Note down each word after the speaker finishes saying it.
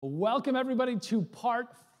Welcome, everybody, to part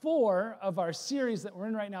 4 of our series that we're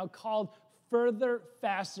in right now called Further,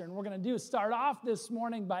 Faster. And we're going to start off this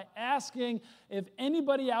morning by asking if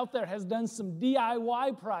anybody out there has done some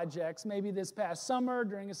DIY projects, maybe this past summer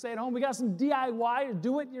during a stay-at-home. We got some DIY or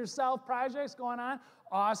do-it-yourself projects going on.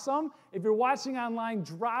 Awesome. If you're watching online,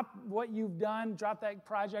 drop what you've done. Drop that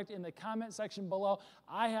project in the comment section below.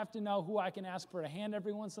 I have to know who I can ask for a hand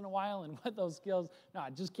every once in a while and what those skills. No,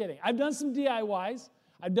 just kidding. I've done some DIYs.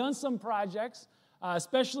 I've done some projects,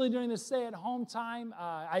 especially during the stay-at-home time.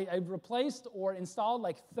 I've replaced or installed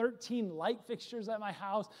like 13 light fixtures at my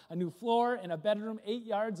house, a new floor in a bedroom, 8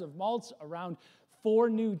 yards of mulch, around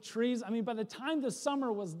 4 new trees. I mean, by the time the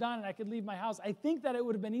summer was done and I could leave my house, I think that it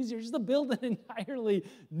would have been easier just to build an entirely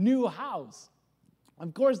new house.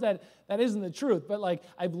 Of course, that isn't the truth, but like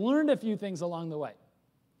I've learned a few things along the way.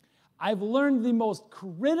 I've learned the most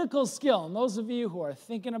critical skill, and those of you who are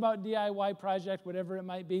thinking about DIY project, whatever it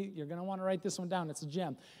might be, you're going to want to write this one down. It's a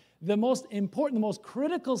gem. The most important, the most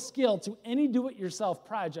critical skill to any do-it-yourself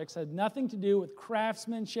projects had nothing to do with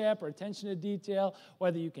craftsmanship or attention to detail,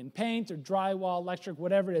 whether you can paint or drywall, electric,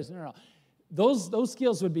 whatever it is. No. Those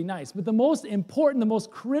skills would be nice. But the most important, the most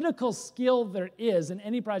critical skill there is in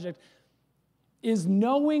any project is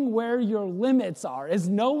knowing where your limits are, is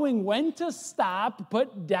knowing when to stop,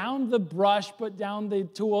 put down the brush, put down the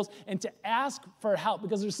tools, and to ask for help.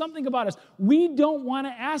 Because there's something about us, we don't want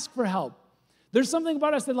to ask for help. There's something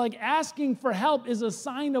about us that like asking for help is a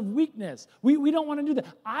sign of weakness. We don't want to do that.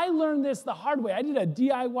 I learned this the hard way. I did a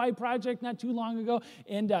DIY project not too long ago,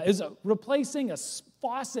 and it was replacing a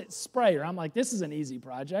faucet sprayer. I'm like, this is an easy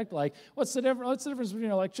project. Like, what's the difference between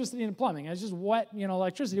electricity and plumbing? It's just wet,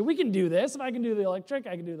 electricity. We can do this. If I can do the electric,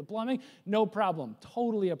 I can do the plumbing. No problem.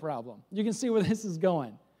 Totally a problem. You can see where this is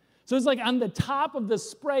going. So it's like on the top of the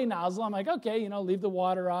spray nozzle. I'm like, okay, leave the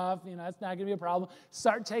water off. That's not going to be a problem.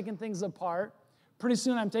 Start taking things apart. Pretty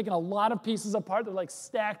soon I'm taking a lot of pieces apart. They're like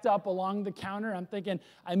stacked up along the counter. I'm thinking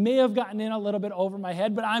I may have gotten in a little bit over my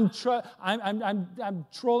head, but I'm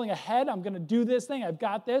trolling ahead. I'm going to do this thing. I've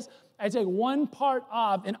got this. I take one part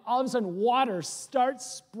off, and all of a sudden water starts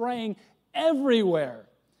spraying everywhere.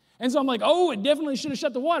 And so I'm like, oh, it definitely should have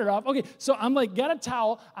shut the water off. Okay, so I'm like, got a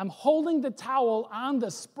towel. I'm holding the towel on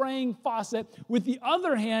the spraying faucet. With the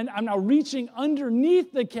other hand, I'm now reaching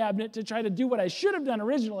underneath the cabinet to try to do what I should have done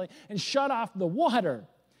originally and shut off the water.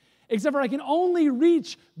 Except for I can only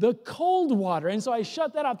reach the cold water. And so I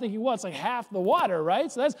shut that off thinking, well, it's like half the water, right?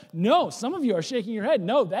 So no, some of you are shaking your head.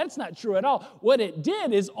 No, that's not true at all. What it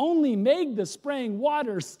did is only make the spraying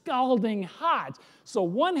water scalding hot. So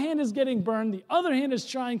one hand is getting burned, the other hand is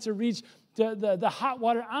trying to reach the hot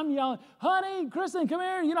water. I'm yelling, honey, Kristen, come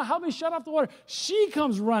here, help me shut off the water. She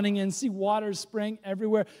comes running in, see water spraying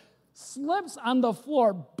everywhere. Slips on the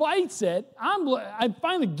floor, bites it. I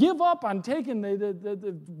finally give up on taking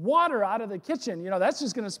the water out of the kitchen. That's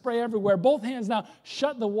just going to spray everywhere. Both hands now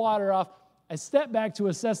shut the water off. I step back to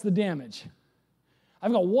assess the damage.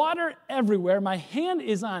 I've got water everywhere. My hand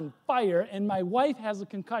is on fire, and my wife has a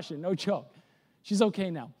concussion. No joke. She's okay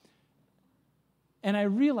now. And I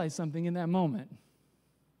realized something in that moment.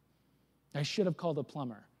 I should have called a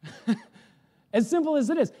plumber. As simple as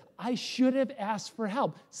it is, I should have asked for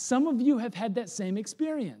help. Some of you have had that same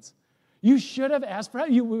experience. You should have asked for help.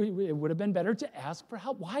 It would have been better to ask for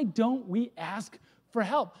help. Why don't we ask for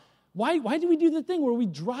help? Why do we do the thing where we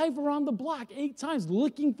drive around the block 8 times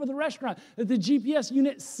looking for the restaurant that the GPS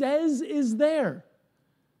unit says is there?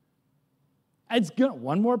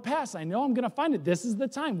 One more pass. I know I'm going to find it. This is the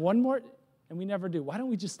time. One more. And we never do. Why don't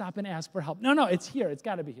we just stop and ask for help? No, it's here. It's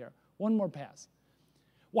got to be here. One more pass.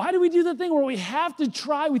 Why do we do the thing where we have to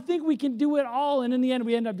try, we think we can do it all, and in the end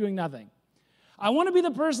we end up doing nothing? I want to be the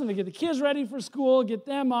person to get the kids ready for school, get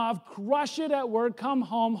them off, crush it at work, come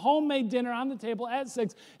home, homemade dinner on the table at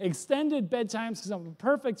 6, extended bedtimes because I'm a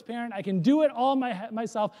perfect parent. I can do it all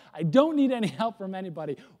myself. I don't need any help from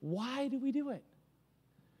anybody. Why do we do it?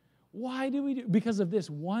 Why do we do it? Because of this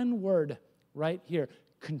one word right here,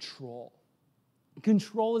 control.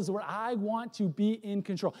 Control is where I want to be in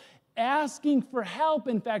control. Asking for help,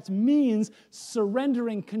 in fact, means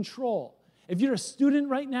surrendering control. If you're a student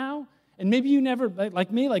right now, and maybe you never, like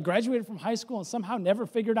me, graduated from high school and somehow never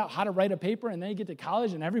figured out how to write a paper, and then you get to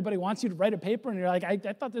college and everybody wants you to write a paper, and you're like, I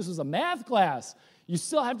thought this was a math class. You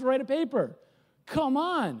still have to write a paper. Come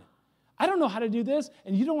on. I don't know how to do this,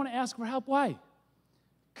 and you don't want to ask for help. Why?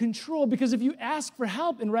 Control, because if you ask for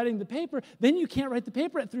help in writing the paper, then you can't write the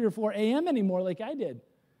paper at 3 or 4 a.m. anymore like I did.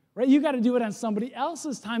 Right? You got to do it on somebody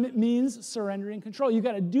else's time. It means surrendering control. You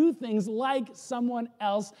got to do things like someone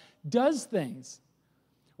else does things.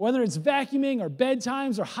 Whether it's vacuuming or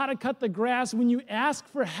bedtimes or how to cut the grass, when you ask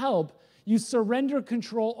for help, you surrender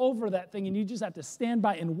control over that thing, and you just have to stand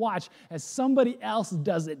by and watch as somebody else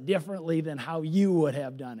does it differently than how you would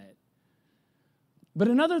have done it. But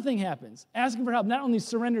another thing happens. Asking for help not only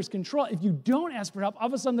surrenders control, if you don't ask for help, all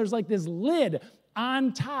of a sudden there's like this lid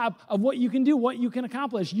on top of what you can do, what you can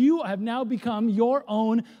accomplish. You have now become your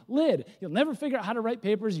own lid. You'll never figure out how to write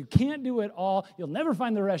papers. You can't do it all. You'll never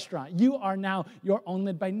find the restaurant. You are now your own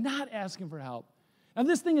lid by not asking for help. Now,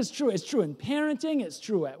 this thing is true. It's true in parenting. It's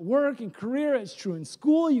true at work and career. It's true in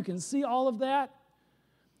school. You can see all of that.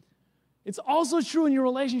 It's also true in your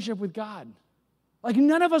relationship with God. Like,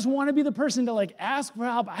 none of us want to be the person to, like, ask for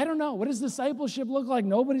help. I don't know. What does discipleship look like?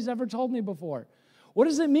 Nobody's ever told me before. What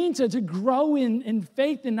does it mean to grow in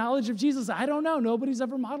faith and knowledge of Jesus? I don't know. Nobody's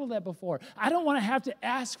ever modeled that before. I don't want to have to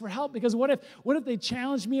ask for help because what if they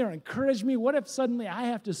challenge me or encourage me? What if suddenly I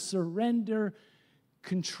have to surrender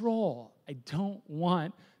control? I don't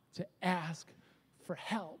want to ask for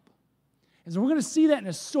help. And so we're going to see that in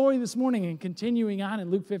a story this morning and continuing on in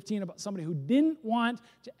Luke 15 about somebody who didn't want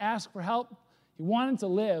to ask for help. He wanted to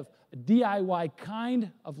live a DIY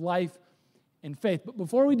kind of life in faith. But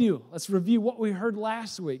before we do, let's review what we heard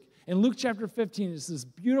last week. In Luke chapter 15, it's this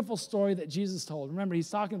beautiful story that Jesus told. Remember,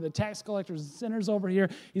 he's talking to the tax collectors and sinners over here.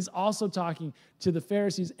 He's also talking to the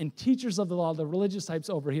Pharisees and teachers of the law, the religious types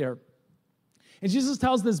over here. And Jesus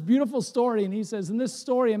tells this beautiful story, and he says, in this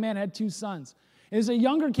story, a man had 2 sons. And as a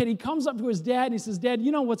younger kid, he comes up to his dad, and he says, Dad,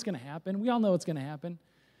 you know what's going to happen. We all know what's going to happen.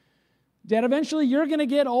 Dad, eventually you're going to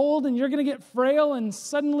get old, and you're going to get frail, and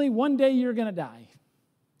suddenly one day you're going to die.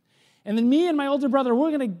 And then me and my older brother, we're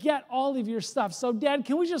going to get all of your stuff. So, Dad,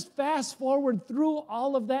 can we just fast forward through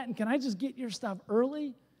all of that, and can I just get your stuff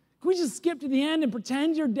early? Can we just skip to the end and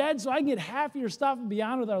pretend you're dead so I can get half of your stuff and be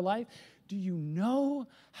on with our life? Do you know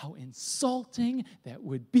how insulting that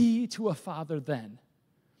would be to a father then?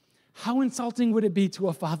 How insulting would it be to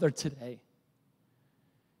a father today?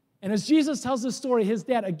 And as Jesus tells this story, his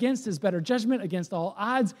dad, against his better judgment, against all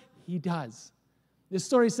odds, he does. This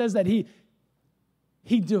story says that he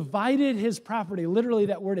divided his property. Literally,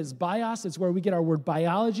 that word is bios. It's where we get our word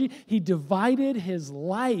biology. He divided his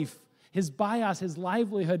life, his bios, his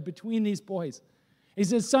livelihood between these boys. He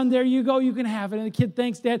says, son, there you go. You can have it. And the kid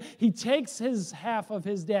thanks Dad. He takes his half of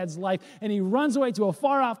his dad's life, and he runs away to a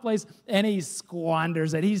far-off place, and he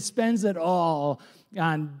squanders it. He spends it all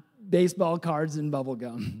on baseball cards and bubble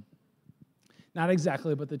gum. Not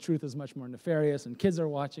exactly, but the truth is much more nefarious, and kids are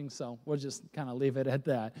watching, so we'll just kind of leave it at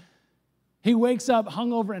that. He wakes up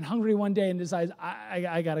hungover and hungry one day and decides,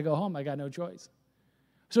 I got to go home. I got no choice.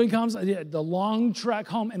 So he comes the long trek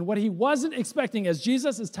home, and what he wasn't expecting, as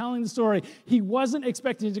Jesus is telling the story, he wasn't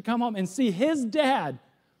expecting to come home and see his dad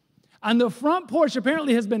on the front porch,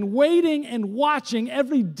 apparently has been waiting and watching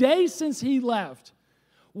every day since he left.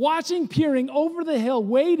 Watching, peering over the hill,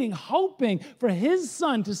 waiting, hoping for his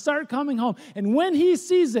son to start coming home. And when he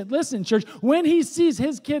sees it, listen, church, when he sees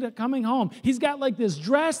his kid coming home, he's got like this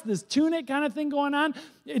dress, this tunic kind of thing going on.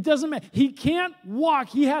 It doesn't matter. He can't walk.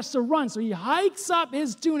 He has to run. So he hikes up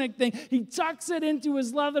his tunic thing. He tucks it into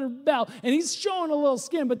his leather belt, and he's showing a little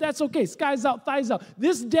skin, but that's okay. Skies out, thighs out.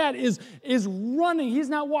 This dad is running. He's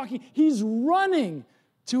not walking. He's running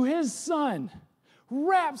to his son.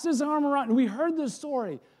 Wraps his arm around, and we heard this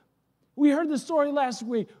story. We heard the story last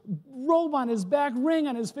week. Robe on his back, ring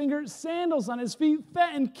on his finger, sandals on his feet,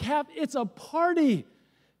 fattened calf. It's a party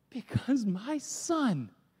because my son,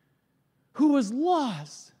 who was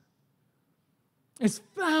lost, is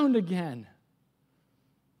found again.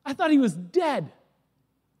 I thought he was dead,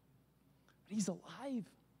 but he's alive.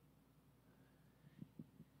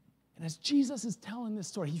 And as Jesus is telling this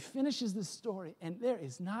story, he finishes this story, and there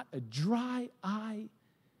is not a dry eye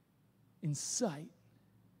in sight.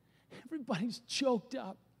 Everybody's choked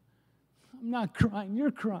up. I'm not crying, you're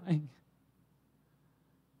crying.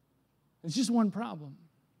 There's just one problem.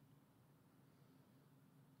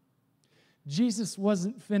 Jesus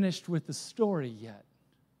wasn't finished with the story yet.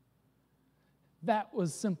 That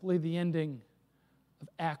was simply the ending of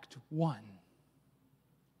Act 1.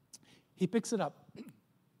 He picks it up.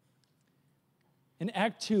 In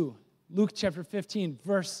Act 2, Luke chapter 15,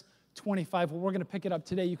 verse 25, well, we're going to pick it up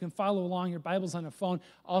today. You can follow along. Your Bible's on the phone.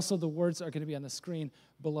 Also, the words are going to be on the screen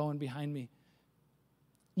below and behind me.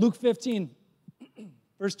 Luke 15,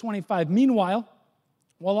 verse 25. Meanwhile,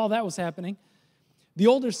 while all that was happening, the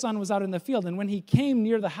older son was out in the field, and when he came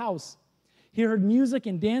near the house, he heard music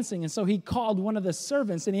and dancing, and so he called one of the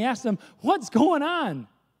servants, and he asked him, "What's going on?"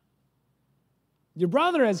 "Your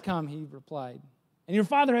brother has come," he replied. "And your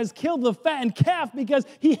father has killed the fattened calf because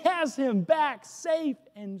he has him back safe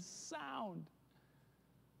and sound."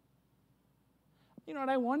 You know what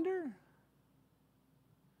I wonder?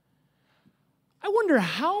 I wonder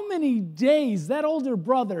how many days that older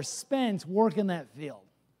brother spent working that field.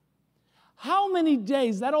 How many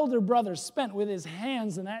days that older brother spent with his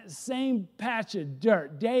hands in that same patch of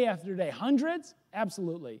dirt, day after day. Hundreds?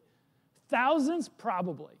 Absolutely. Thousands?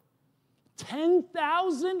 Probably.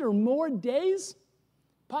 10,000 or more days?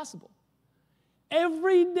 Possible.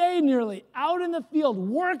 Every day nearly, out in the field,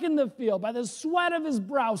 working the field by the sweat of his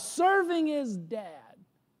brow, serving his dad.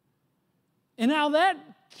 And now that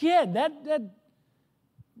kid, that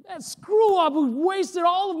screw-up who wasted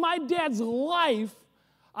all of my dad's life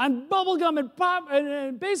on bubblegum and pop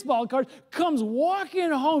and baseball cards comes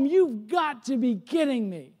walking home. You've got to be kidding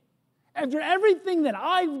me. After everything that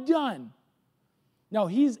I've done. No,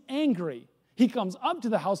 he's angry. He comes up to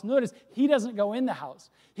the house. Notice, he doesn't go in the house.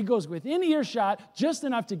 He goes within earshot just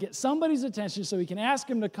enough to get somebody's attention so he can ask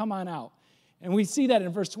him to come on out. And we see that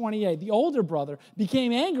in verse 28. The older brother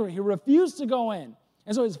became angry. He refused to go in.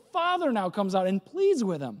 And so his father now comes out and pleads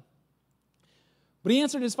with him. But he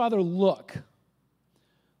answered his father, look.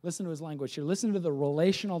 Listen to his language here. Listen to the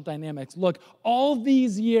relational dynamics. Look, all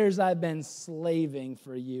these years I've been slaving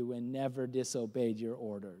for you and never disobeyed your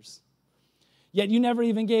orders. Yet you never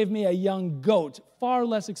even gave me a young goat, far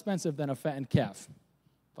less expensive than a fattened calf.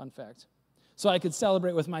 Fun fact. So I could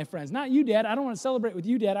celebrate with my friends. Not you, Dad. I don't want to celebrate with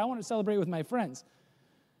you, Dad. I want to celebrate with my friends.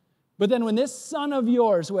 But then when this son of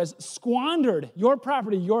yours who has squandered your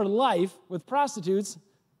property, your life with prostitutes,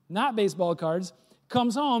 not baseball cards,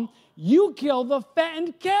 comes home, you kill the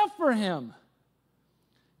fattened calf for him.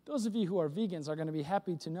 Those of you who are vegans are going to be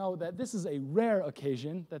happy to know that this is a rare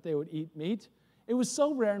occasion that they would eat meat. It was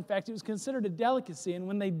so rare, in fact, it was considered a delicacy. And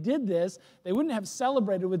when they did this, they wouldn't have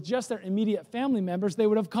celebrated with just their immediate family members. They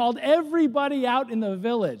would have called everybody out in the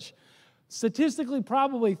village. Statistically,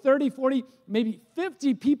 probably 30, 40, maybe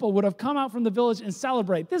 50 people would have come out from the village and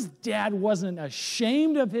celebrate. This dad wasn't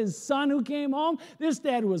ashamed of his son who came home. This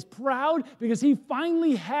dad was proud because he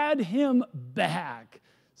finally had him back,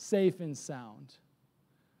 safe and sound.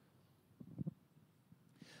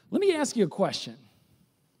 Let me ask you a question.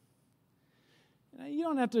 You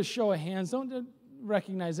don't have to show of hands, don't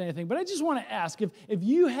recognize anything, but I just want to ask if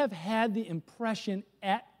you have had the impression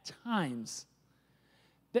at times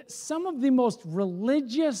that some of the most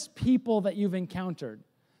religious people that you've encountered,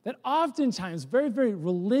 that oftentimes very, very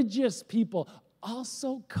religious people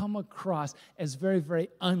also come across as very, very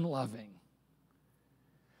unloving.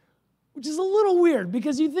 Which is a little weird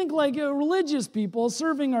because you think like religious people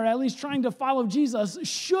serving or at least trying to follow Jesus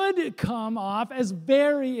should come off as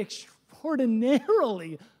very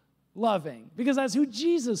extraordinarily loving because that's who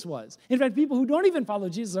Jesus was. In fact, people who don't even follow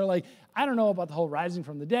Jesus are like, I don't know about the whole rising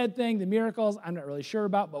from the dead thing, the miracles, I'm not really sure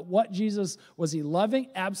about, but what Jesus, was he loving?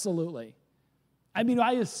 Absolutely. I mean,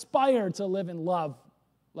 I aspire to live in love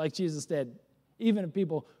like Jesus did, even of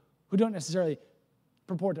people who don't necessarily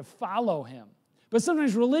purport to follow him. But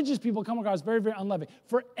sometimes religious people come across very, very unloving.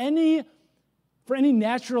 For any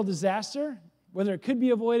natural disaster, whether it could be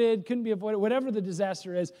avoided, couldn't be avoided, whatever the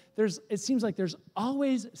disaster is, it seems like there's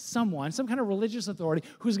always someone, some kind of religious authority,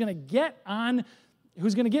 who's going to get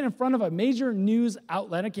in front of a major news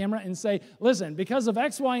outlet, a camera, and say, listen, because of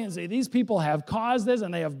X, Y, and Z, these people have caused this,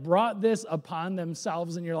 and they have brought this upon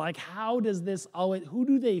themselves. And you're like, how does this always, who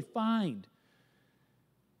do they find?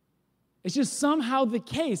 It's just somehow the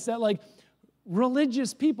case that, like,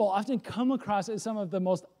 religious people often come across as some of the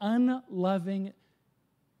most unloving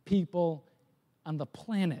people on the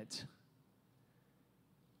planet.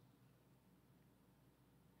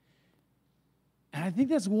 And I think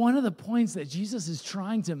that's one of the points that Jesus is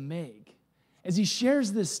trying to make as he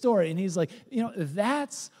shares this story. And he's like,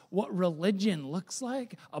 that's what religion looks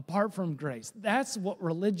like apart from grace. That's what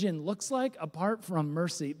religion looks like apart from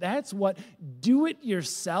mercy. That's what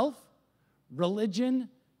do-it-yourself religion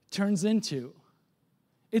turns into.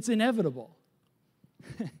 It's inevitable.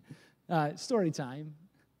 Story time.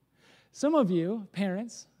 Some of you,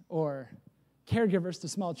 parents or caregivers to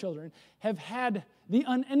small children, have had the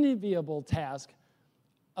unenviable task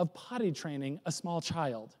of potty training a small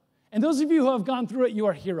child. And those of you who have gone through it, you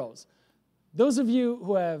are heroes. Those of you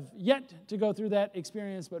who have yet to go through that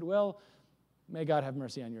experience but will, may God have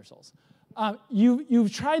mercy on your souls.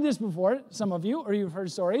 You've tried this before, some of you, or you've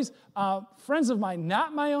heard stories. Friends of mine,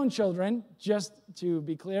 not my own children, just to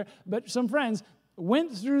be clear, but some friends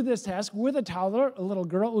went through this task with a toddler, a little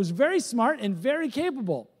girl who was very smart and very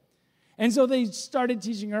capable. And so they started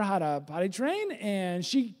teaching her how to potty train, and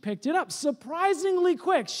she picked it up. Surprisingly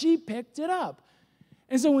quick, she picked it up.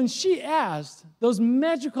 And so when she asked those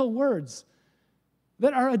magical words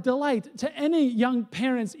that are a delight to any young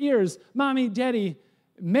parent's ears, Mommy, Daddy,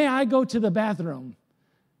 may I go to the bathroom?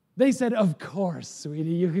 They said, of course,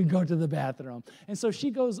 sweetie, you can go to the bathroom. And so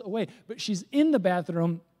she goes away, but she's in the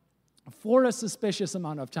bathroom for a suspicious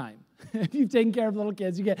amount of time. If you've taken care of little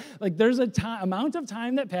kids, you get, like, there's a amount of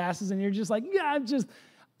time that passes, and you're just like, yeah,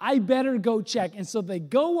 I better go check. And so they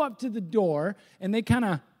go up to the door, and they kind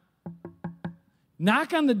of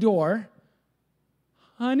knock on the door.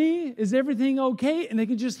 Honey, is everything okay? And they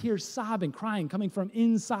can just hear sobbing, crying, coming from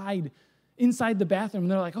inside the bathroom.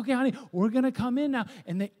 And they're like, okay, honey, we're going to come in now.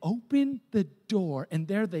 And they open the door, and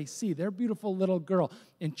there they see their beautiful little girl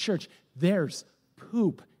in church. There's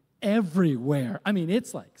poop everywhere. I mean,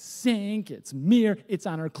 it's like sink, it's mirror, it's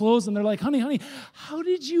on her clothes. And they're like, honey, how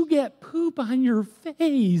did you get poop on your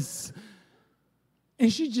face?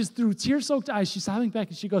 And she just, through tear-soaked eyes, she's sobbing back,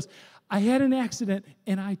 and she goes, I had an accident,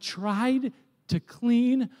 and I tried to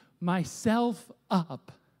clean myself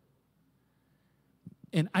up.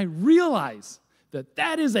 And I realize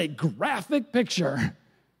that is a graphic picture.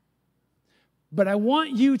 But I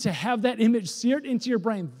want you to have that image seared into your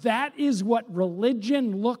brain. That is what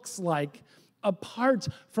religion looks like apart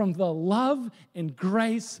from the love and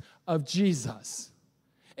grace of Jesus.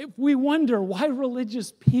 If we wonder why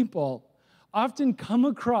religious people often come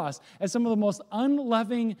across as some of the most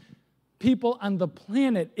unloving people on the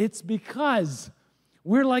planet, it's because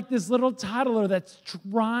we're like this little toddler that's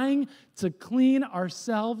trying to clean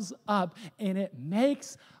ourselves up, and it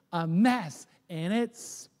makes a mess, and it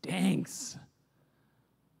stinks.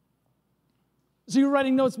 So you're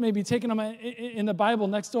writing notes, maybe taking them in the Bible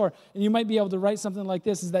next door, and you might be able to write something like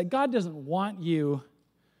this, is that God doesn't want you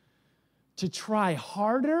to try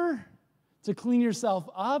harder to clean yourself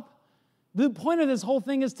up. The point of this whole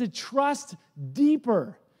thing is to trust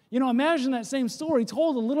deeper. You know, imagine that same story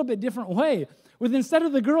told a little bit different way. With instead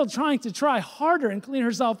of the girl trying to try harder and clean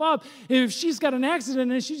herself up, if she's got an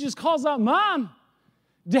accident and she just calls out, Mom,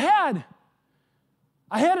 Dad,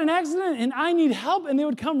 I had an accident and I need help, and they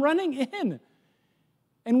would come running in.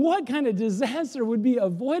 And what kind of disaster would be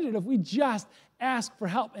avoided if we just ask for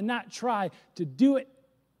help and not try to do it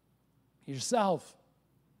yourself?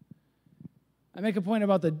 I make a point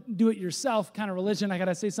about the do-it-yourself kind of religion. I got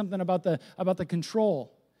to say something about the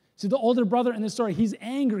control. See, the older brother in the story, he's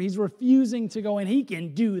angry. He's refusing to go in. He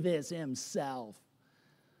can do this himself.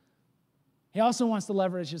 He also wants to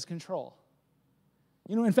leverage his control.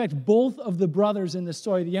 You know, in fact, both of the brothers in the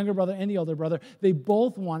story, the younger brother and the older brother, they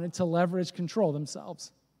both wanted to leverage control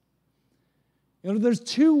themselves. You know, there's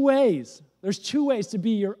two ways to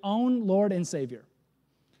be your own Lord and Savior.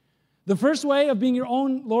 The first way of being your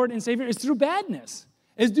own Lord and Savior is through badness.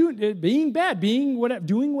 Is being bad, doing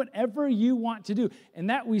whatever you want to do. And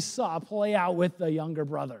that we saw play out with the younger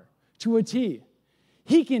brother to a T.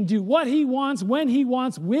 He can do what he wants, when he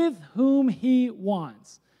wants, with whom he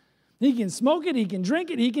wants. He can smoke it, he can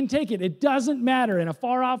drink it, he can take it. It doesn't matter. In a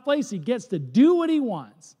far-off place, he gets to do what he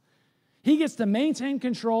wants. He gets to maintain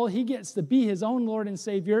control. He gets to be his own Lord and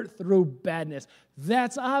Savior through badness.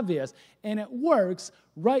 That's obvious. And it works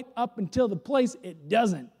right up until the place it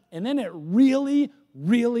doesn't. And then it really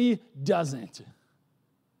doesn't.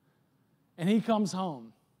 And he comes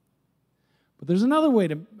home. But there's another way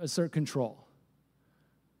to assert control.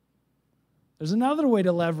 There's another way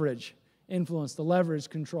to leverage influence, to leverage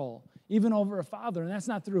control, even over a father. And that's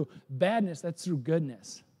not through badness, that's through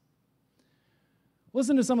goodness.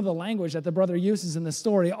 Listen to some of the language that the brother uses in the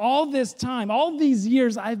story. All this time, all these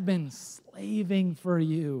years, I've been slaving for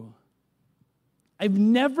you. I've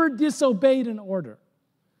never disobeyed an order.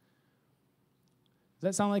 Does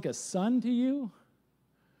that sound like a son to you?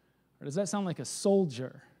 Or does that sound like a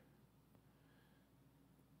soldier?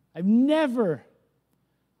 I've never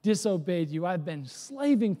disobeyed you. I've been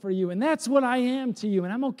slaving for you, and that's what I am to you,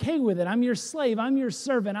 and I'm okay with it. I'm your slave. I'm your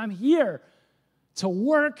servant. I'm here to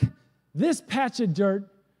work this patch of dirt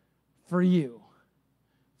for you.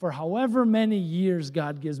 For however many years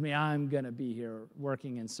God gives me, I'm going to be here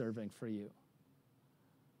working and serving for you.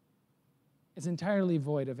 It's entirely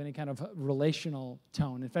void of any kind of relational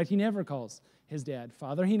tone. In fact, he never calls his dad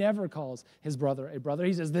father. He never calls his brother a brother.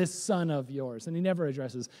 He says, this son of yours. And he never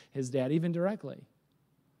addresses his dad, even directly.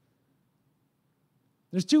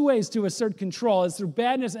 There's two ways to assert control. It's through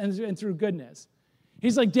badness and through goodness.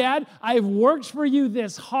 He's like, Dad, I've worked for you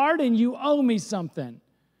this hard, and you owe me something.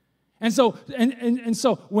 And so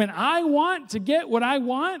when I want to get what I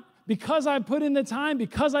want, because I put in the time,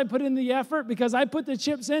 because I put in the effort, because I put the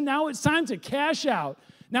chips in, now it's time to cash out.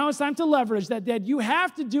 Now it's time to leverage that, Dad. You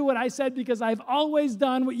have to do what I said because I've always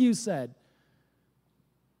done what you said.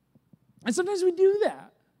 And sometimes we do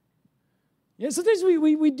that. Yeah, sometimes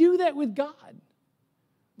we do that with God.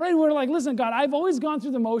 Right? We're like, listen, God, I've always gone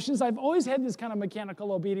through the motions. I've always had this kind of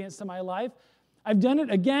mechanical obedience to my life. I've done it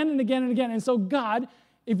again and again and again. And so, God,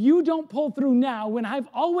 if you don't pull through now, when I've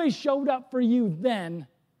always showed up for you then,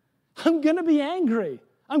 I'm going to be angry.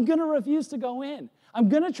 I'm going to refuse to go in. I'm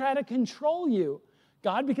going to try to control you,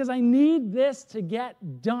 God, because I need this to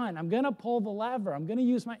get done. I'm going to pull the lever. I'm going to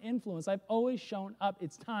use my influence. I've always shown up.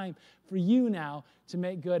 It's time for you now to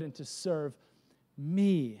make good and to serve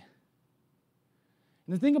me.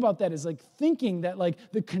 And the thing about that is like thinking that like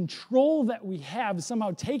the control that we have is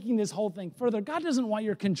somehow taking this whole thing further. God doesn't want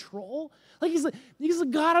your control. Like he's the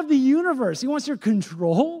God of the universe. He wants your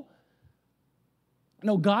control.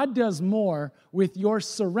 No, God does more with your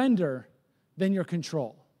surrender than your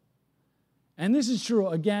control. And this is true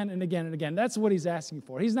again and again and again. That's what he's asking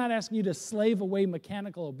for. He's not asking you to slave away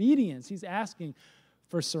mechanical obedience. He's asking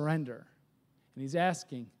for surrender. And he's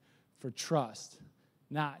asking for trust,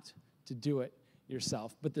 not to do it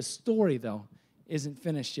yourself. But the story, though, isn't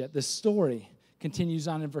finished yet. The story continues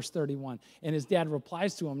on in verse 31. And his dad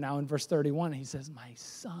replies to him now in verse 31. And he says, my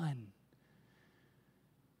son.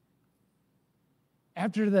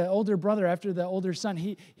 After the older brother, after the older son,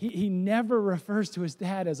 he never refers to his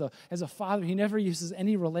dad as a father. He never uses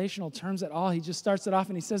any relational terms at all. He just starts it off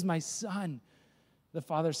and he says, my son. The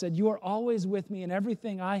father said, you are always with me and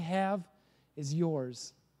everything I have is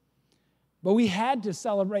yours. But we had to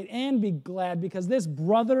celebrate and be glad because this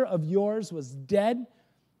brother of yours was dead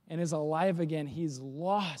and is alive again. He's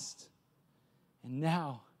lost, and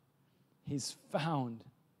now he's found.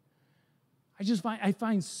 I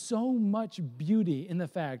find so much beauty in the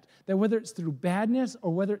fact that whether it's through badness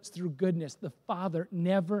or whether it's through goodness, the Father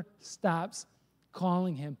never stops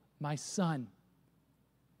calling him my son,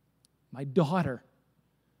 my daughter.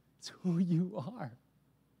 It's who you are.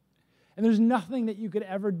 And there's nothing that you could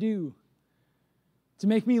ever do to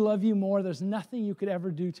make me love you more. There's nothing you could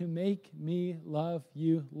ever do to make me love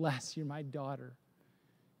you less. You're my daughter.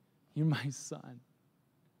 You're my son.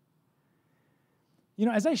 You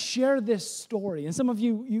know, as I share this story, and some of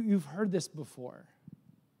you've heard this before,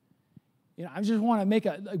 you know, I just want to make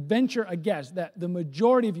a venture a guess that the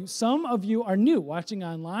majority of you, some of you are new, watching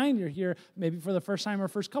online, you're here maybe for the first time or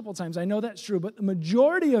first couple times. I know that's true, but the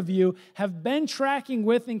majority of you have been tracking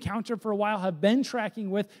with Encounter for a while, have been tracking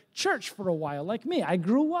with church for a while, like me. I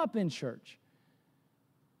grew up in church.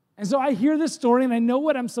 And so I hear this story, and I know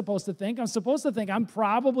what I'm supposed to think. I'm supposed to think I'm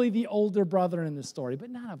probably the older brother in this story.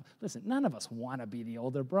 But none of us want to be the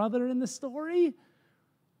older brother in the story.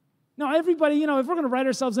 No, everybody, you know, if we're going to write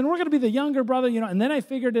ourselves in, we're going to be the younger brother, you know, and then I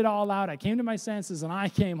figured it all out. I came to my senses, and I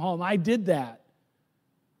came home. I did that.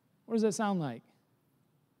 What does that sound like?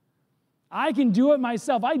 I can do it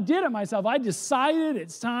myself. I did it myself. I decided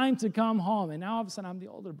it's time to come home, and now all of a sudden I'm the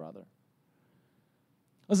older brother.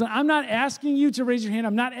 Listen, I'm not asking you to raise your hand.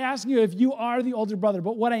 I'm not asking you if you are the older brother.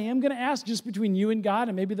 But what I am going to ask, just between you and God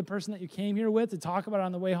and maybe the person that you came here with to talk about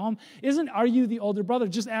on the way home, isn't are you the older brother?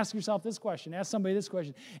 Just ask yourself this question. Ask somebody this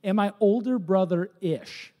question. Am I older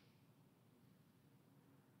brother-ish?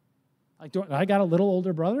 Like, do I got a little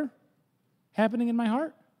older brother happening in my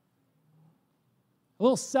heart? A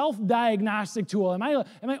little self-diagnostic tool. Am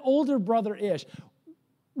I older brother-ish?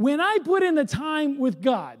 When I put in the time with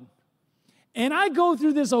God, and I go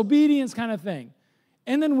through this obedience kind of thing.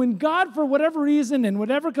 And then when God, for whatever reason, in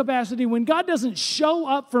whatever capacity, when God doesn't show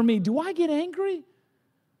up for me, do I get angry?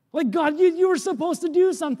 Like, God, you were supposed to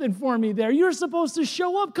do something for me there. You're supposed to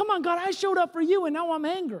show up. Come on, God, I showed up for you, and now I'm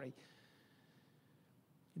angry.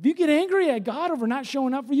 If you get angry at God over not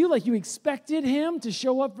showing up for you like you expected him to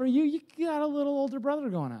show up for you, you got a little older brother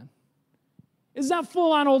going on. It's not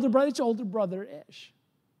full-on older brother. It's older brother-ish.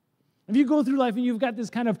 If you go through life and you've got this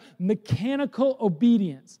kind of mechanical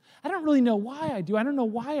obedience, I don't really know why I do. I don't know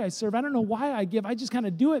why I serve. I don't know why I give. I just kind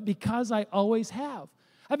of do it because I always have.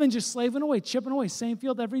 I've been just slaving away, chipping away, same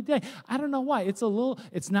field every day. I don't know why. It's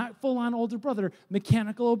not full-on older brother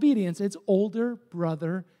mechanical obedience. It's older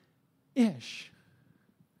brother-ish.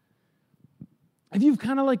 If you've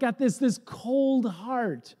kind of like got this cold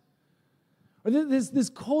heart, or this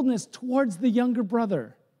coldness towards the younger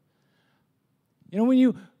brother. You know, when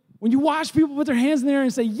you watch people put their hands in the air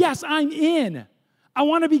and say, yes, I'm in. I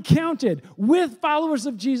want to be counted with followers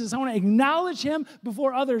of Jesus. I want to acknowledge him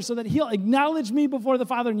before others so that he'll acknowledge me before the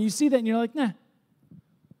Father. And you see that and you're like, nah,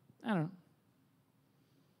 I don't know.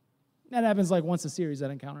 That happens like once a series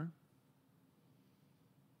at Encounter.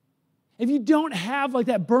 If you don't have like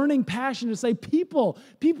that burning passion to say people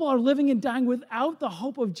are living and dying without the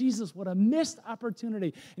hope of Jesus, what a missed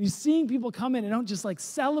opportunity. And you're seeing people come in and don't just like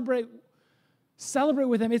celebrate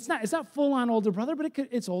with him. It's not full-on older brother, but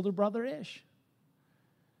it's older brother-ish.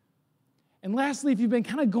 And lastly, if you've been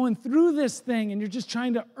kind of going through this thing and you're just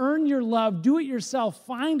trying to earn your love, do it yourself,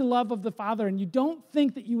 find love of the Father, and you don't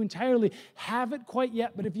think that you entirely have it quite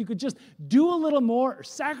yet, but if you could just do a little more or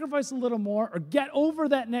sacrifice a little more or get over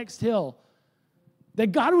that next hill,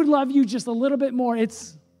 that God would love you just a little bit more.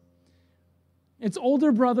 It's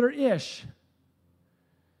older brother-ish.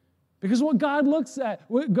 Because when God looks at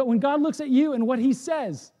you and what he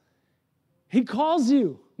says, he calls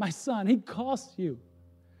you, my son, he calls you,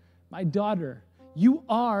 my daughter, you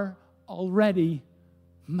are already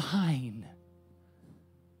mine.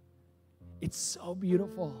 It's so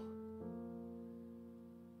beautiful.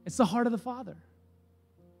 It's the heart of the Father.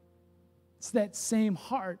 It's that same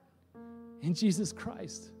heart in Jesus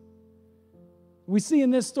Christ. We see in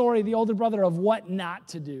this story the older brother of what not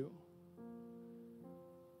to do.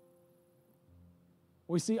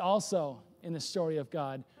 We see also in the story of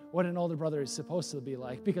God what an older brother is supposed to be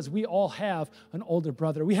like, because we all have an older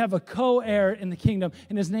brother. We have a co-heir in the kingdom,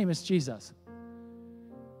 and his name is Jesus.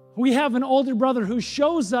 We have an older brother who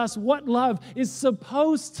shows us what love is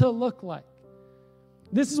supposed to look like.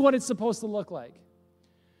 This is what it's supposed to look like.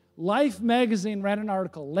 Life magazine ran an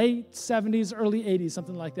article, late 70s, early 80s,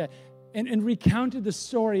 something like that, and recounted the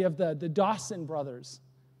story of the Dawson brothers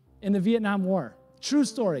in the Vietnam War. True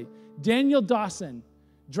story. Daniel Dawson,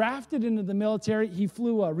 drafted into the military, he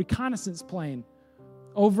flew a reconnaissance plane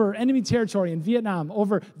over enemy territory in Vietnam,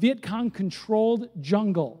 over Viet Cong-controlled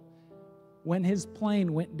jungle, when his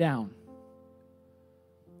plane went down.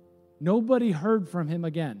 Nobody heard from him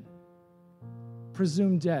again.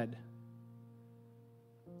 Presumed dead.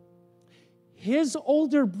 His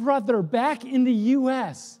older brother back in the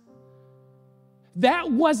U.S.,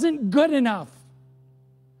 that wasn't good enough.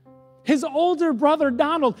 His older brother,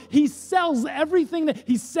 Donald, he sells everything.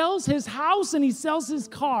 He sells his house and he sells his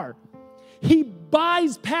car. He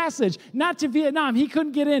buys passage, not to Vietnam. He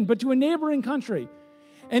couldn't get in, but to a neighboring country.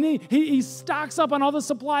 And he stocks up on all the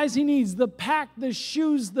supplies he needs, the pack, the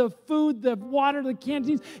shoes, the food, the water, the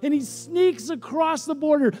canteens, and he sneaks across the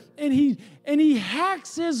border, and he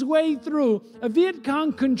hacks his way through a Viet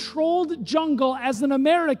Cong-controlled jungle as an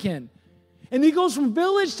American. And he goes from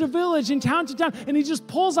village to village and town to town, and he just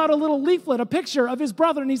pulls out a little leaflet, a picture of his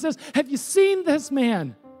brother, and he says, "Have you seen this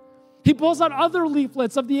man?" He pulls out other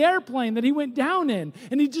leaflets of the airplane that he went down in,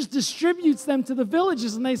 and he just distributes them to the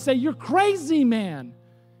villages, and they say, "You're crazy, man."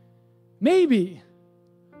 Maybe.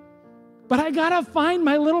 But I gotta find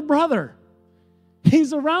my little brother.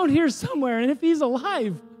 He's around here somewhere, and if he's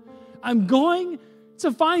alive, I'm going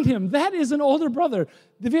to find him. That is an older brother.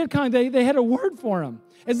 The Viet Cong, they had a word for him.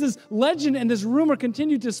 As this legend and this rumor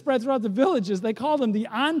continued to spread throughout the villages, they called him the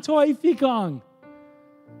An Toi Phi Cong.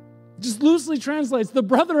 Just loosely translates, the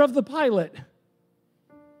brother of the pilot.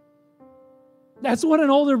 That's what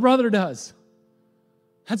an older brother does.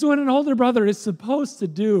 That's what an older brother is supposed to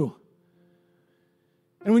do.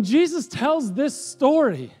 And when Jesus tells this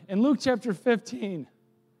story in Luke chapter 15,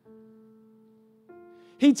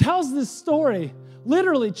 he tells this story,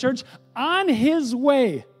 literally, church, on his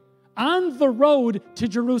way, on the road to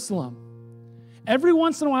Jerusalem. Every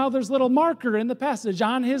once in a while, there's a little marker in the passage,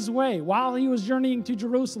 on his way, while he was journeying to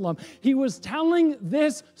Jerusalem. He was telling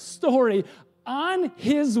this story on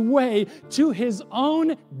his way to his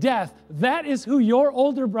own death. That is who your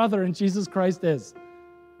older brother in Jesus Christ is.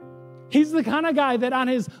 He's the kind of guy that on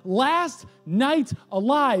his last night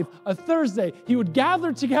alive, a Thursday, he would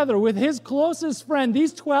gather together with his closest friend,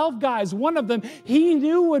 these 12 guys. One of them he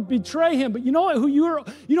knew would betray him. But you know who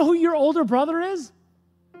your older brother is?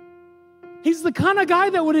 He's the kind of guy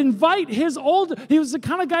that would invite he was the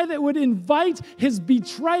kind of guy that would invite his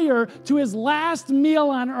betrayer to his last meal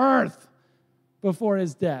on earth before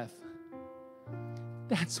his death.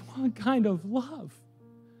 That's what kind of love,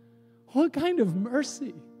 what kind of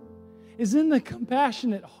mercy is in the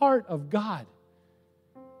compassionate heart of God.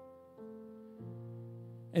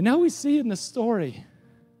 And now we see in the story,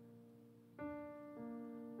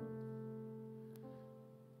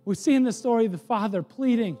 the father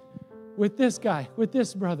pleading with this guy, with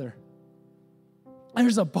this brother.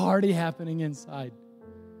 There's a party happening inside.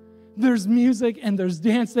 There's music and there's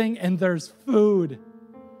dancing and there's food.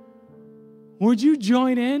 Would you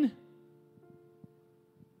join in?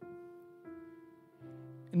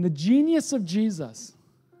 And the genius of Jesus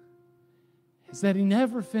is that he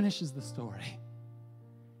never finishes the story.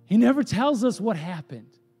 He never tells us what happened.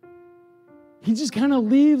 He just kind of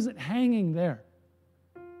leaves it hanging there.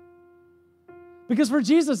 Because for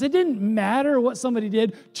Jesus, it didn't matter what somebody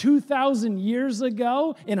did 2,000 years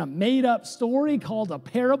ago in a made-up story called a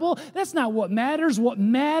parable. That's not what matters. What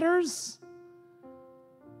matters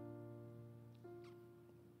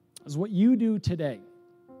is what you do today.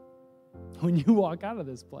 when you walk out of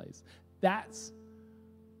this place. That's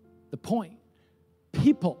the point.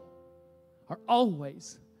 People are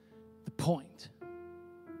always the point.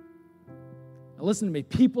 Now listen to me.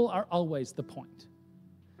 People are always the point.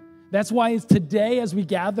 That's why it's today as we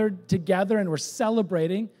gather together and we're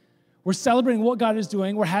celebrating what God is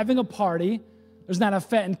doing. We're having a party. There's not a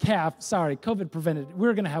fattened calf. Sorry, COVID prevented it.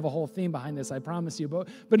 We're going to have a whole theme behind this, I promise you.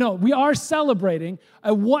 But no, we are celebrating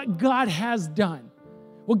what God has done.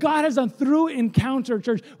 What God has done through Encounter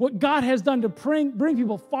Church, what God has done to bring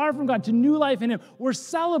people far from God to new life in Him. We're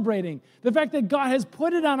celebrating the fact that God has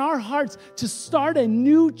put it on our hearts to start a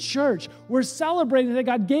new church. We're celebrating that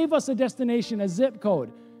God gave us a destination, a zip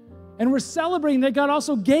code. And we're celebrating that God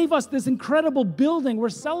also gave us this incredible building. We're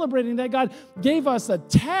celebrating that God gave us a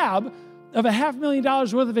tab of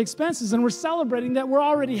 $500,000 worth of expenses, and we're celebrating that we're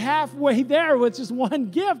already halfway there with just one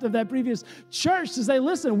gift of that previous church to say,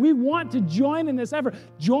 listen, we want to join in this effort,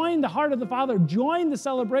 join the heart of the Father, join the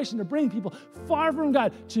celebration to bring people far from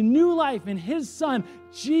God to new life in His Son,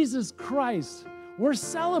 Jesus Christ. We're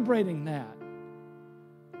celebrating that.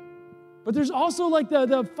 But there's also like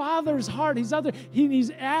the Father's heart. He's out there.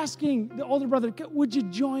 He's asking the older brother, would you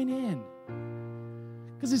join in?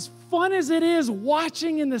 Because as fun as it is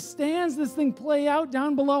watching in the stands this thing play out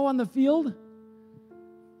down below on the field,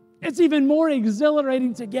 it's even more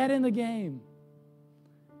exhilarating to get in the game.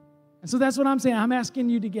 And so that's what I'm saying. I'm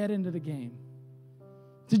asking you to get into the game,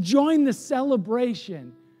 to join the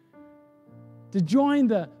celebration, to join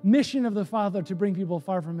the mission of the Father to bring people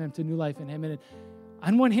far from Him to new life in Him. And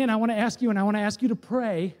on one hand, I want to ask you to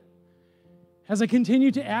pray as I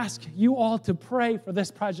continue to ask you all to pray for this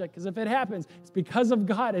project, because if it happens, it's because of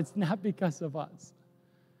God. It's not because of us.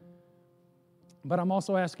 But I'm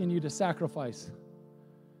also asking you to sacrifice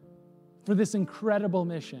for this incredible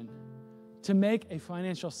mission, to make a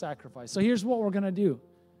financial sacrifice. So here's what we're going to do.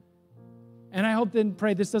 And I hope and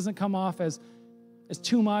pray this doesn't come off as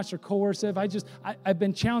too much or coercive. I've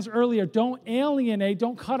been challenged earlier, don't alienate,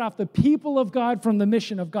 don't cut off the people of God from the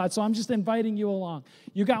mission of God. So I'm just inviting you along.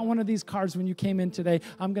 You got one of these cards when you came in today.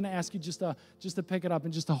 I'm going to ask you just to pick it up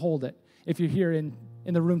and just to hold it. If you're here in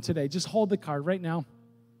the room today, just hold the card right now.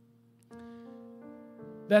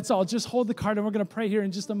 That's all. Just hold the card, and we're going to pray here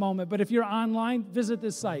in just a moment. But if you're online, visit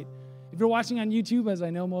this site. If you're watching on YouTube, as I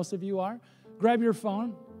know most of you are, grab your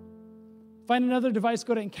phone. Find another device,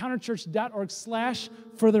 go to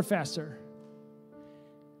encounterchurch.org/furtherfaster.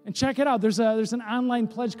 And check it out. There's an online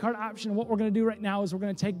pledge card option. What we're going to do right now is we're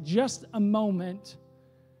going to take just a moment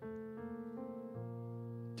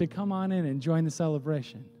to come on in and join the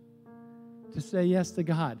celebration, to say yes to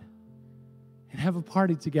God and have a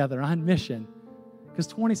party together on mission, because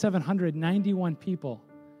 2,791 people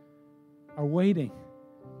are waiting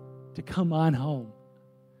to come on home.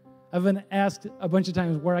 I've been asked a bunch of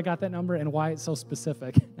times where I got that number and why it's so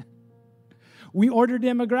specific. We ordered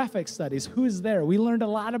demographic studies. Who's there? We learned a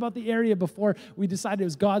lot about the area before we decided it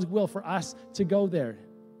was God's will for us to go there,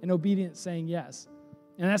 in obedience saying yes.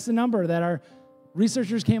 And that's the number that our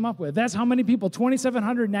researchers came up with. That's how many people,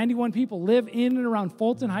 2,791 people, live in and around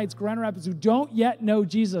Fulton Heights, Grand Rapids, who don't yet know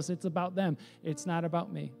Jesus. It's about them. It's not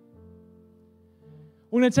about me.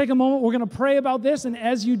 We're going to take a moment. We're going to pray about this. And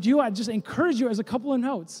as you do, I just encourage you as a couple of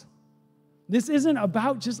notes. This isn't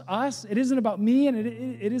about just us. It isn't about me, and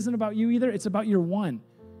it isn't about you either. It's about your one.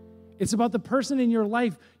 It's about the person in your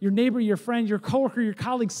life, your neighbor, your friend, your coworker, your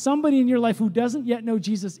colleague, somebody in your life who doesn't yet know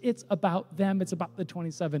Jesus. It's about them. It's about the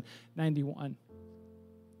 2,791.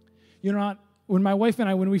 You know what? When my wife and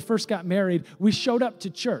I, when we first got married, we showed up to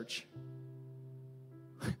church,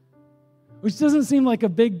 which doesn't seem like a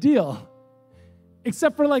big deal.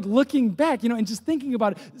 Except for like looking back, and just thinking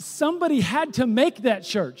about it. Somebody had to make that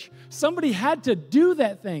church. Somebody had to do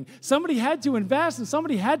that thing. Somebody had to invest, and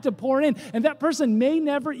somebody had to pour in. And that person may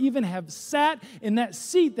never even have sat in that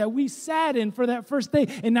seat that we sat in for that first day.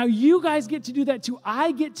 And now you guys get to do that too.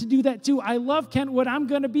 I get to do that too. I love Kentwood. I'm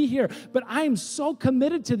going to be here. But I am so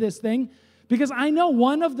committed to this thing, because I know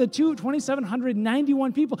one of the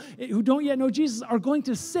 2,791 people who don't yet know Jesus are going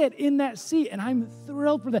to sit in that seat, and I'm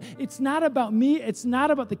thrilled for that. It's not about me. It's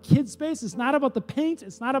not about the kids' space. It's not about the paint.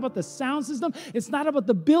 It's not about the sound system. It's not about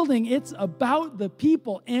the building. It's about the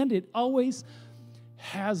people, and it always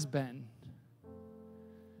has been.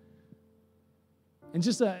 In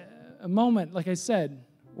just a moment, like I said,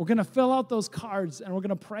 we're going to fill out those cards, and we're going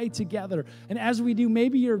to pray together. And as we do,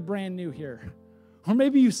 maybe you're brand new here. Or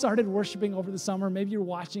maybe you started worshiping over the summer. Maybe you're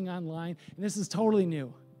watching online, and this is totally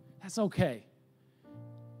new. That's okay.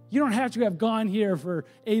 You don't have to have gone here for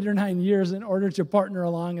 8 or 9 years in order to partner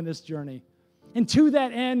along in this journey. And to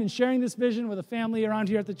that end, and sharing this vision with a family around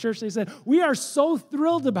here at the church, they said, we are so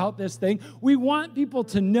thrilled about this thing. We want people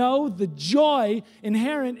to know the joy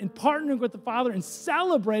inherent in partnering with the Father and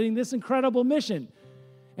celebrating this incredible mission.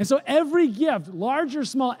 And so every gift, large or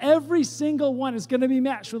small, every single one is going to be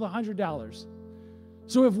matched with $100.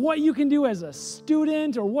 So if what you can do as a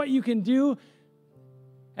student or what you can do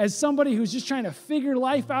as somebody who's just trying to figure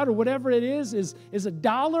life out or whatever it is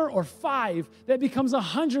 $1 or $5, that becomes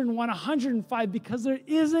 101, 105, because there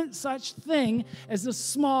isn't such thing as a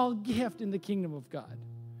small gift in the kingdom of God.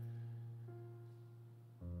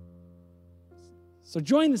 So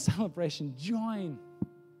join the celebration, join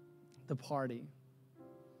the party.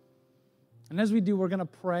 And as we do, we're going to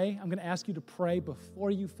pray. I'm going to ask you to pray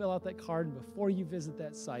before you fill out that card and before you visit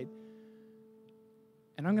that site.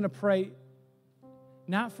 And I'm going to pray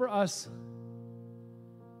not for us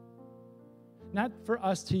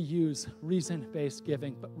to use reason-based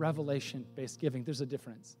giving, but revelation-based giving. There's a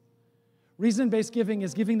difference. Reason-based giving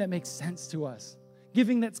is giving that makes sense to us,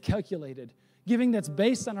 giving that's calculated, giving that's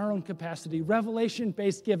based on our own capacity.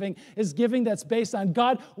 Revelation-based giving is giving that's based on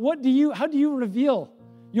God. How do you reveal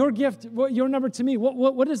your gift, your number to me?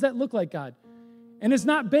 What does that look like, God? And it's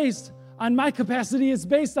not based on my capacity, it's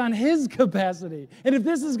based on His capacity. And if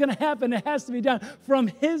this is going to happen, it has to be done from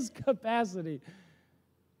His capacity,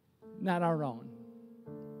 not our own.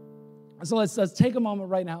 So let's take a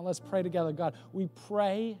moment right now. Let's pray together. God, we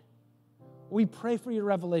pray for your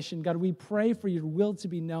revelation. God, we pray for your will to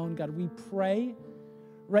be known. God, we pray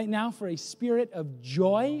right now for a spirit of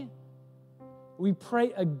joy. We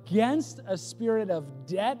pray against a spirit of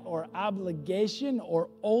debt or obligation or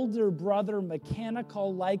older brother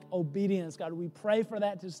mechanical-like obedience. God, we pray for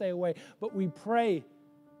that to stay away. But we pray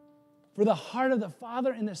for the heart of the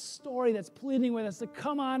Father in this story that's pleading with us to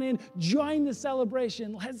come on in, join the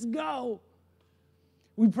celebration. Let's go.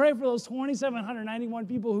 We pray for those 2,791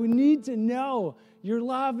 people who need to know your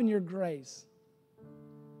love and your grace.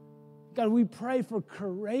 God, we pray for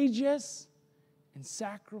courageous and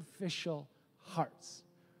sacrificial hearts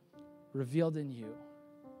revealed in you.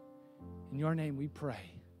 In your name we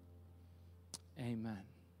pray. Amen.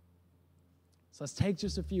 So let's take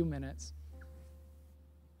just a few minutes.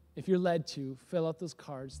 If you're led to, fill out those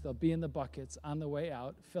cards. They'll be in the buckets on the way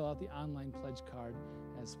out. Fill out the online pledge card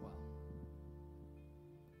as well.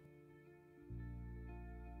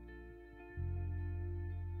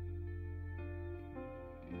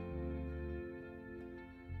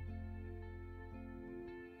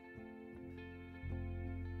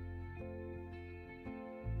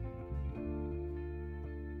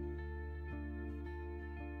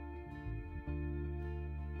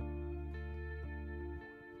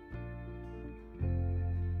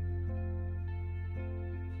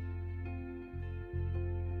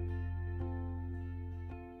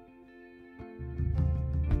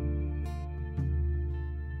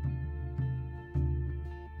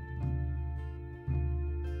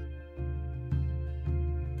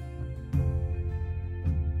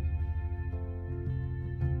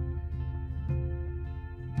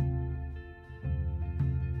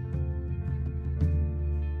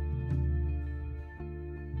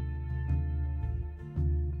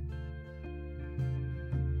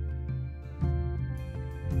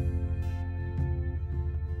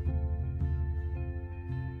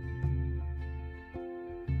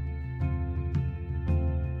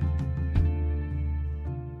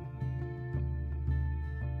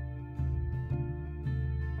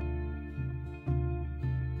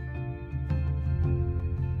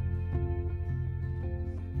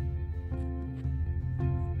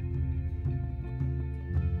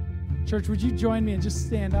 Church, would you join me and just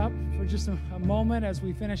stand up for just a moment as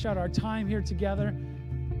we finish out our time here together?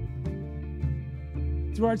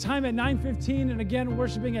 Through our time at 9:15 and again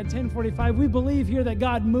worshiping at 10:45, we believe here that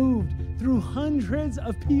God moved through hundreds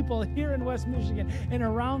of people here in West Michigan and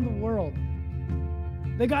around the world.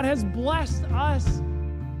 That God has blessed us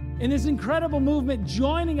in this incredible movement,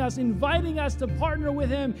 joining us, inviting us to partner with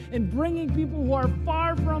Him in bringing people who are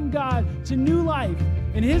far from God to new life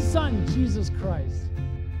in His Son, Jesus Christ.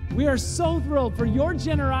 We are so thrilled for your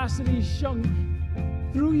generosity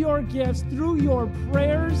shown through your gifts, through your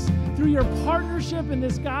prayers, through your partnership in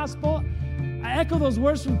this gospel. I echo those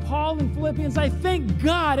words from Paul in Philippians. I thank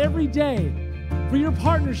God every day for your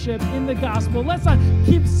partnership in the gospel. Let's not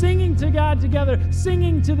keep singing to God together,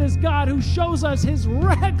 singing to this God who shows us His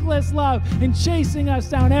reckless love and chasing us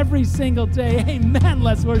down every single day. Amen.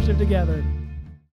 Let's worship together.